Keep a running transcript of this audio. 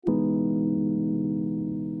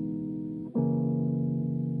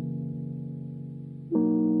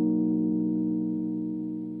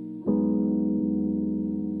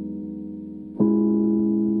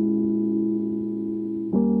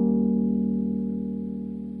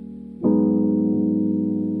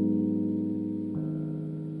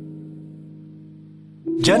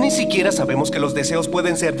Ya ni siquiera sabemos que los deseos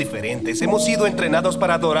pueden ser diferentes. Hemos sido entrenados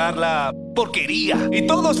para adorar la porquería. Y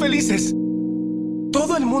todos felices.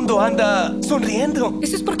 Todo el mundo anda sonriendo.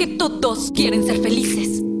 Eso es porque todos quieren ser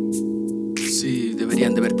felices. Sí,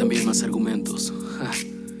 deberían de ver también más argumentos.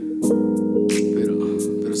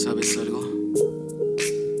 Pero ¿sabes algo?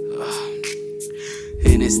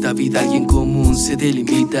 En esta vida alguien común se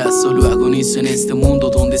delimita. Solo agonizo en este mundo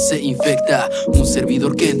donde se infecta. Un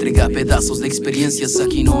servidor que entrega pedazos de experiencias.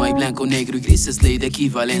 Aquí no hay blanco, negro y gris, es ley de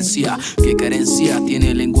equivalencia. ¿Qué carencia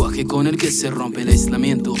tiene el lenguaje con el que se rompe el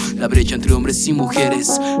aislamiento? La brecha entre hombres y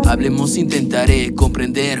mujeres. Hablemos, intentaré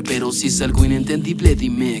comprender, pero si es algo inentendible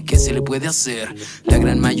dime ¿qué se le puede hacer? La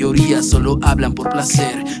gran mayoría solo hablan por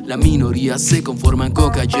placer. La minoría se conforman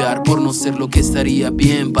con callar por no ser lo que estaría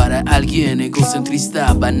bien para alguien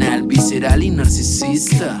egocentrista, banal, visceral y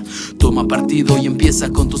narcisista. Toma partido y empieza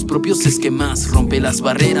con tus propios esquemas. Rompe las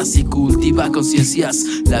barreras y cultiva conciencias.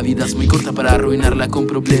 La vida es muy corta para arruinarla con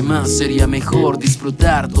problemas. Sería mejor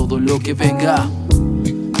disfrutar todo lo que venga.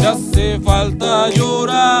 Te hace falta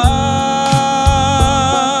llorar,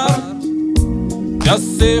 te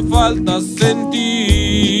hace falta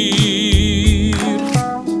sentir,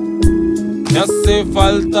 te hace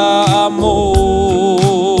falta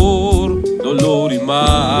amor, dolor y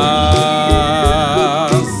más.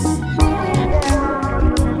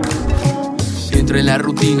 Entra en la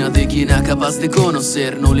rutina de quien acabas de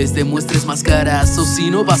conocer. No les demuestres más caras o si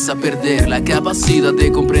no vas a perder la capacidad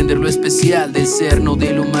de comprender lo especial del ser, no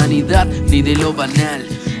de la humanidad ni de lo banal.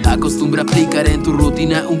 Acostumbra a aplicar en tu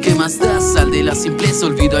rutina un que más da. Sal de la simpleza,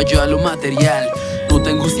 olvida ya lo material. No te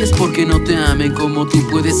angusties porque no te amen como tú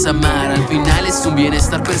puedes amar. Al final es un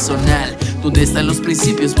bienestar personal. ¿Dónde están los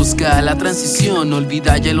principios? Busca la transición.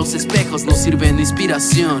 Olvida ya los espejos, no sirven de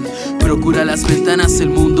inspiración. Procura las ventanas, el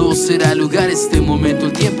mundo será lugar. Este momento,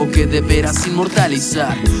 el tiempo que deberás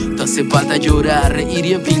inmortalizar. Te hace falta llorar, reír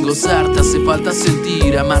y en fin gozar. Te hace falta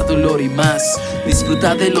sentir, amar, dolor y más.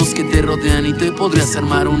 Disfruta de los que te rodean y te podrías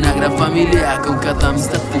armar una gran familia con cada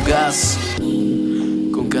amistad fugaz.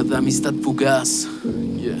 Con cada amistad fugaz.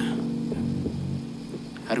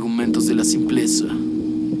 Argumentos de la simpleza.